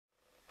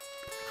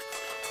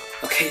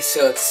Okay,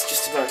 so it's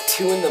just about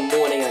 2 in the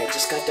morning and I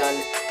just got done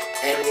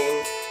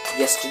editing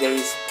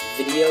yesterday's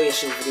video.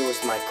 Yesterday's video was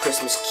my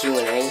Christmas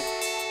Q&A,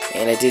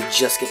 and I did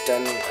just get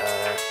done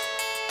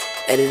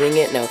editing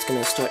it. Now it's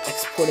going to start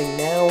exporting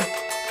now,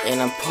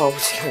 and I'm probably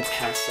just going to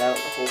pass out.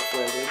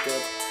 Hopefully I wake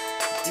up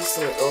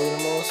decently early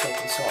tomorrow so I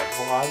can start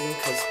vlogging,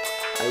 because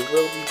I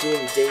will be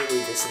doing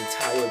daily this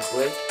entire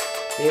break.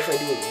 Maybe if I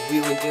do it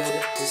really good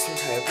this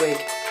entire break,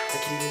 I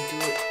can even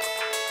do it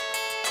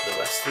the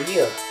rest of the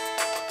year.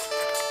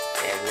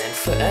 And then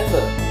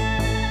forever.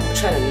 I'm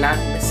trying to not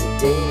miss a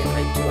day, and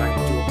if I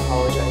do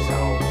apologize.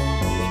 I'll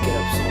make it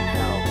up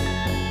somehow.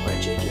 Or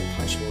JJ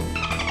punch me.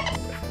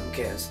 But who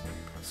cares?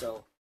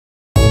 So.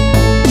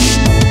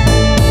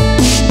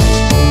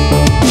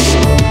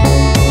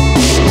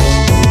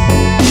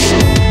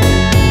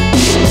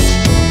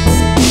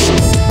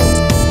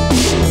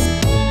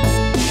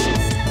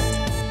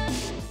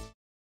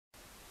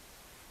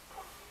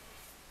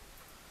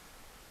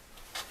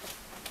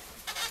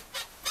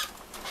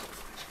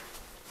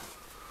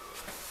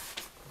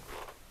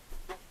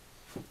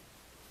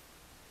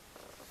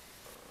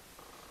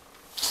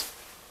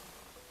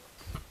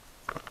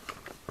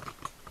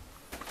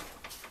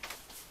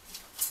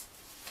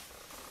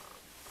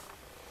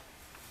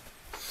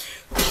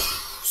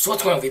 So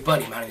what's going on,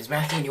 everybody? My name is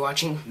Matthew and you're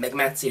watching Mega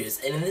Man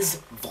Series. And in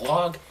this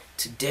vlog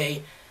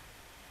today,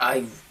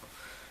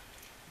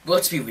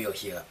 let's be real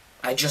here.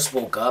 I just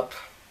woke up.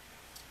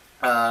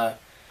 The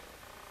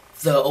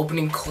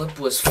opening clip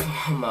was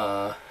from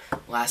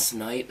last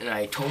night, and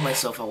I told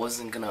myself I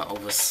wasn't gonna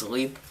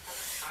oversleep.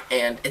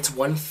 And it's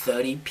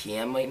 1:30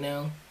 p.m. right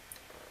now.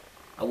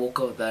 I woke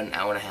up about an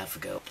hour and a half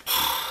ago.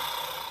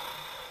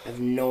 I have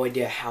no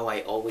idea how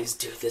I always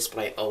do this, but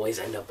I always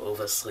end up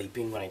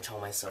oversleeping when I tell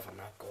myself I'm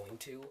not going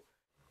to.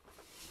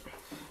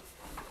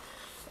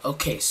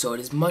 Okay, so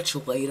it is much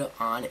later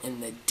on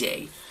in the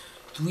day.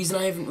 The reason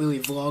I haven't really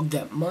vlogged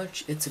that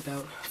much, it's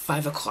about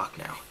 5 o'clock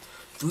now.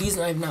 The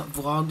reason I have not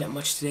vlogged that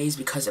much today is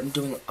because I'm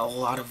doing a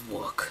lot of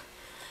work.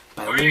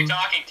 Who are you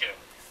talking to?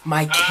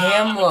 My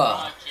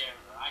camera. I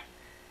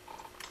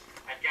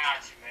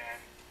got you, man.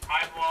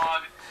 My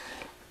vlog.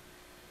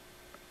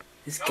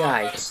 This guy.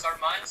 I'm gonna start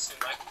mine soon.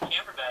 My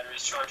camera battery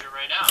is charging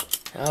right now.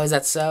 How is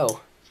that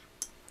so?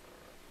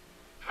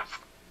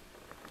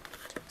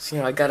 So,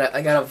 you know, I got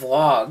a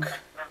vlog.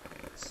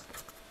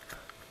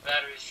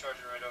 Battery is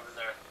charging right over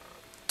there.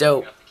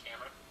 Dope. Got the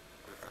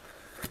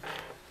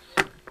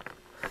camera.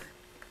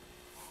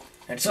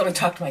 I just want to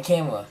talk to my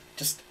camera.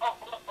 Just. Oh,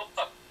 hold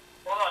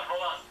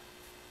on.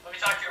 Let me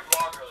talk to your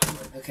vlog really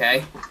quick. Okay.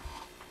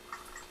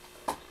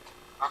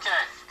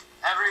 Okay,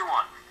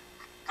 everyone,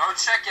 go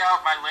check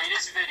out my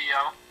latest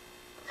video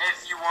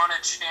if you want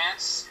a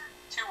chance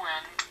to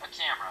win a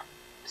camera.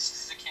 This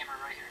is the camera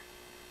right here.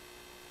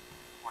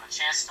 Want a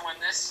chance to win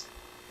this?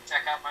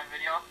 Check out my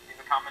video, leave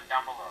a comment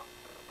down below.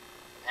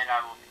 And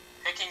I will be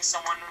picking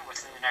someone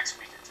within the next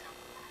week or two.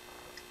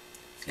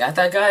 Got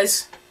that,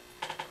 guys?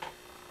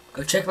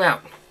 Go check him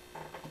out.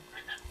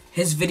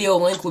 His video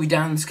link will be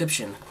down in the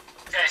description.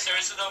 Okay,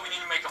 seriously though, we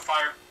need to make a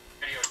fire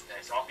video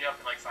today, so I'll be up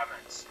in like 5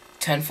 minutes.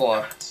 10-4.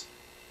 Alright,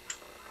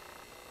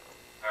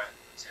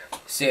 see ya.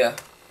 See ya.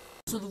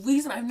 So the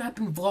reason I've not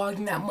been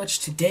vlogging that much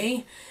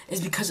today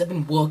is because I've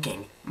been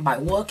working. By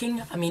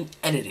working, I mean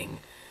editing.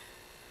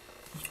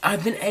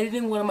 I've been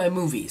editing one of my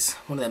movies,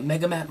 one of the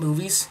Mega Man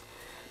movies,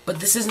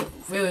 but this isn't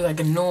really like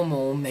a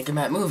normal Mega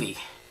Man movie.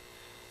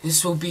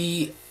 This will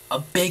be a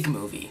big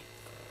movie.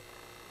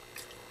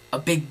 A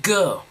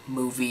bigger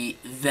movie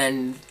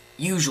than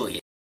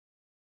usually.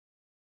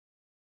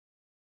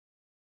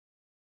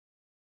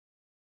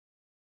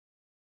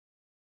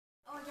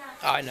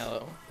 I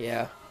know,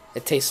 yeah.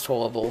 It tastes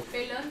horrible.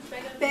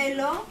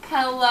 Pelo.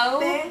 Hello.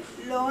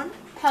 Pelón.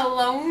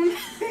 Hello.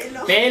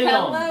 Pelo.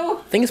 Hello.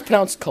 I think it's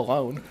pronounced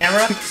cologne.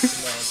 Camera?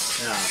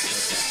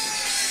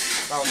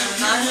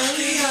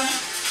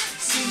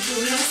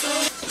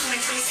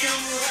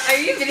 Are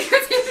you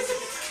videotaping?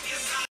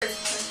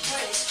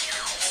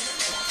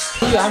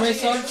 How many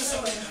songs?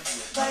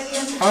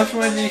 How much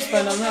money did you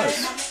spend on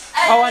those?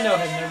 Oh, I know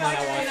him. Never mind, I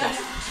watched him.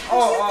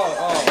 Oh.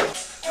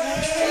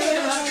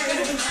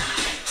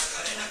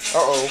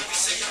 Uh-oh.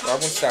 Rob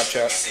on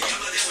Snapchat.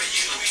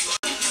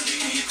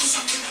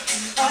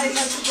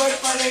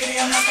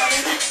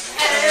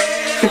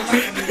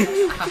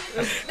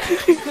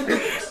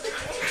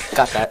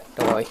 Got that,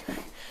 don't worry.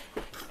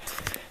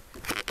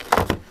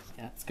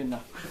 Yeah, it's good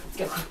enough. Let's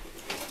go.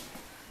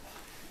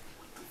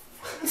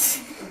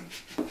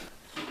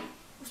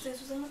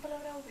 ¿Ustedes usan la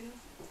palabra obvio?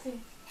 Sí.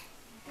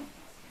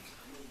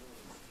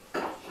 I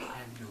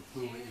have no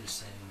clue what you're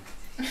saying.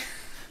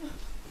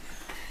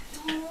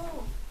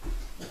 No.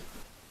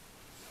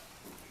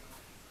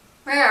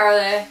 Where are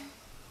they?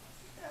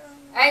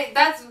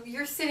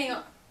 You're sitting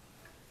on.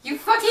 You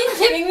fucking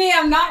kidding me?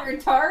 I'm not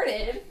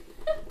retarded.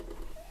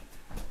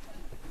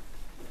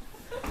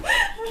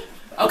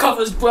 I'll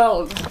cover his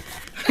brown.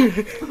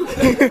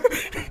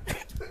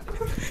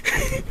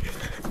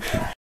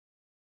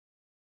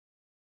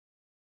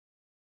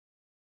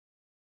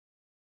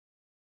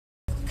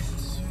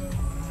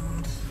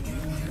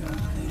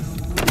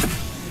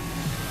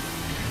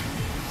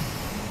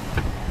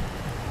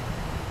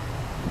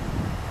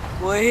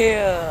 We're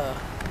here.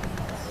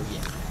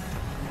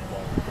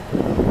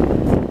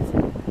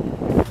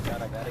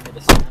 God, I gotta get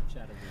a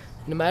Snapchat of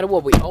this. No matter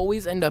what, we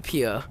always end up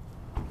here.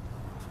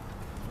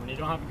 When you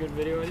don't have a good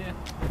video idea,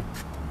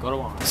 go to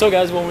Walmart. So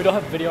guys, when we don't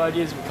have video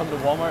ideas, we come to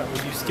Walmart and we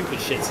do stupid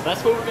shit. So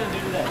that's what we're gonna do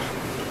today.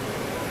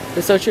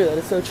 That's so true. That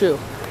is so true.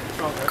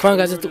 Come on,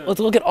 guys. Let's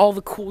look at all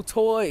the cool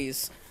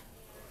toys.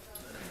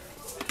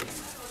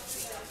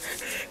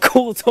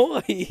 Cool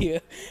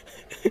toy.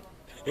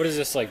 What is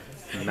this, like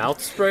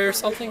mouth spray or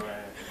something?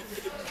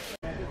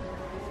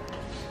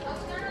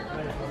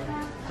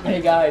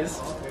 Hey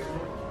guys.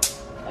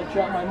 I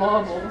dropped my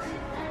marbles.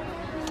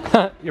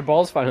 Your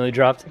balls finally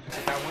dropped.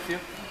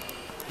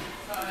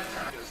 I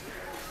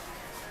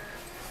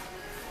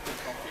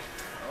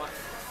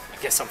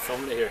guess I'm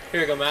filming it here.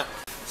 Here you go, Matt.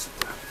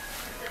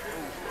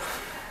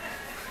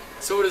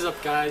 So what is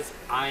up, guys?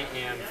 I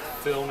am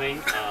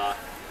filming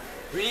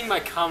reading my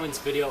comments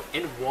video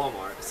in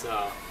Walmart.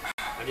 So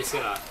I'm just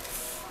gonna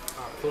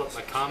pull up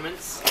my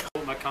comments,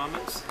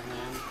 and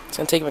then It's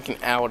gonna take him like an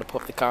hour to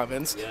pull up the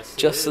comments, Yes, it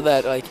just so is.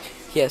 that like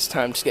he has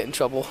time to get in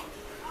trouble.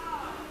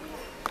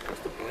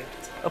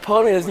 A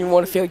part of me doesn't even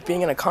want to feel like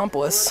being an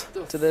accomplice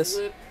What to the this.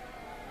 flip?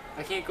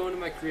 I can't go into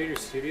my creator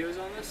studios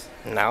on this.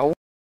 No.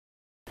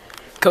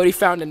 Cody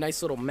found a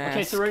nice little mask.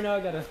 Okay, so right now I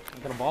got a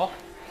ball.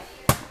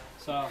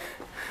 So I'm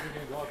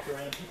gonna go up to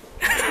random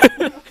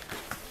people.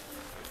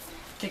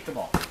 Kick the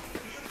ball.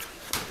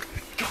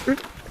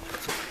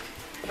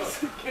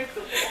 Kick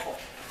the ball.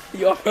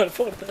 You all right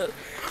for that?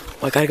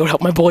 Oh, I gotta go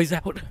help my boys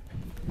out.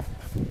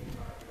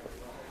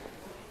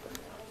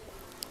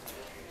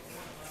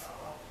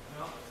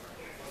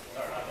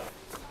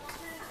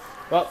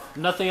 Well,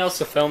 nothing else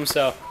to film,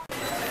 so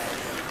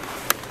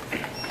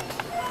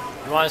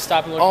you want to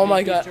stop and look? Oh at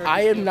my these god, jerseys?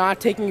 I am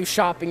not taking you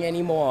shopping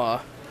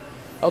anymore.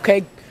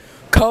 Okay,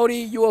 Cody,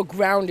 you are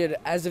grounded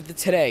as of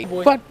today.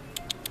 Boy. Come on.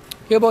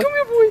 Here, boy. Come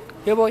here, boy.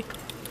 Here, boy.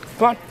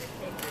 Come on.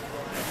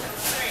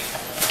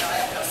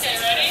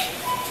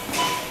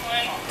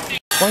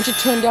 Why don't you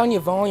turn down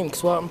your volume?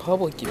 Because we're out in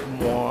public, you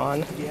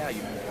moron.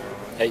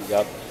 Hey,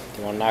 yup.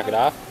 You want to knock it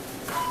off?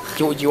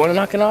 You want to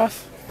knock it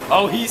off?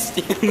 Oh, he's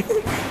stealing.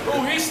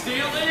 Oh, he's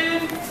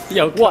stealing!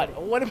 Yo,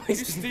 what? What am I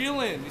He's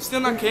stealing! He's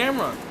stealing our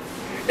camera!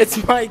 It's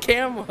my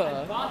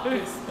camera.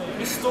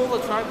 He stole the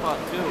tripod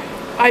too.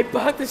 I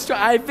bought this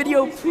I have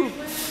video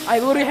proof. I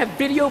literally have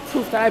video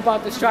proof that I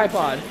bought this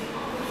tripod.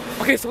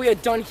 Okay, so we are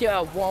done here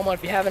at Walmart.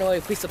 If you haven't already,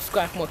 please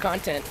subscribe for more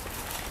content.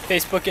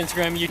 Facebook,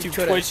 Instagram, YouTube,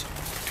 Twitter.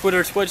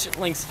 Twitch,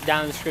 links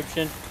down in the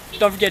description.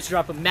 Don't forget to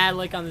drop a mad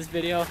like on this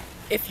video.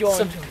 If you're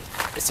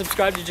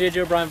Subscribe to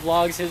JJ O'Brien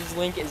Vlogs. His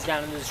link is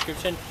down in the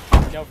description.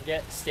 And don't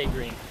forget, stay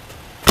green.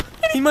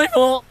 It ain't my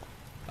fault.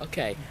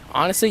 Okay,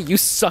 honestly, you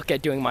suck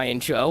at doing my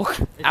intro. It's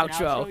an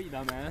Outro. you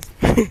dumbass.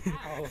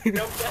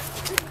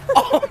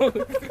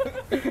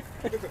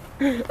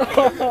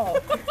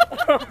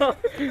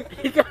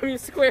 You got me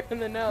square in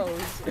the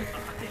nose.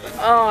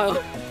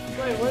 Oh,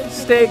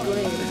 stay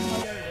green.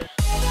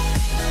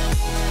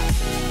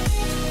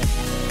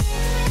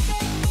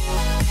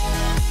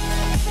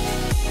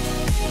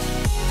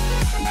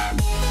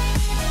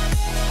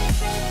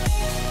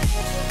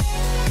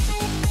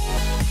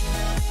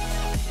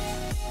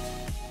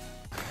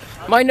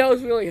 My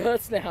nose really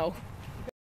hurts now.